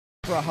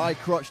for a high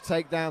crotch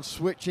takedown,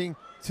 switching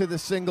to the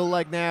single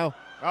leg now.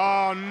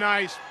 Oh,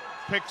 nice.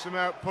 Picks him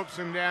out, puts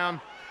him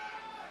down.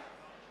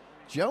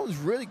 Jones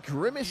really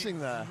grimacing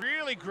there.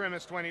 Really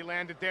grimaced when he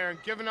landed there and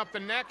giving up the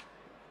neck.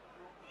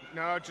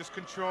 No, just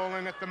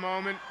controlling at the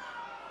moment.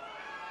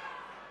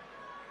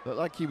 Looked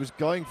like he was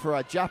going for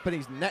a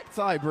Japanese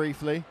necktie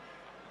briefly.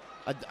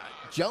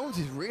 Jones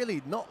is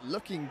really not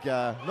looking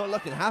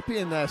happy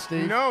in there,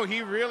 Steve. No,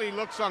 he really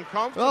looks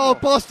uncomfortable. Oh,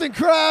 Boston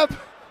Crab!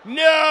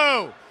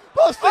 No!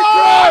 Boston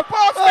Crab!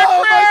 Boston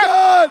oh Crab! My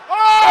God!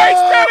 Oh, he's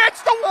done it!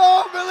 It's the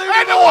unbelievable!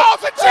 And the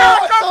walls of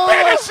Jericho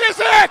finishes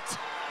it!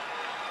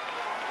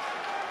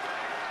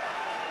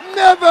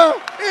 Never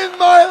in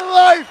my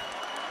life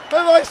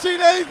have I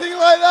seen anything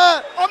like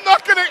that.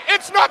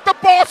 It's not the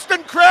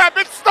Boston Crab,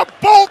 it's the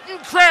Bolton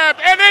Crab,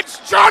 and it's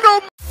John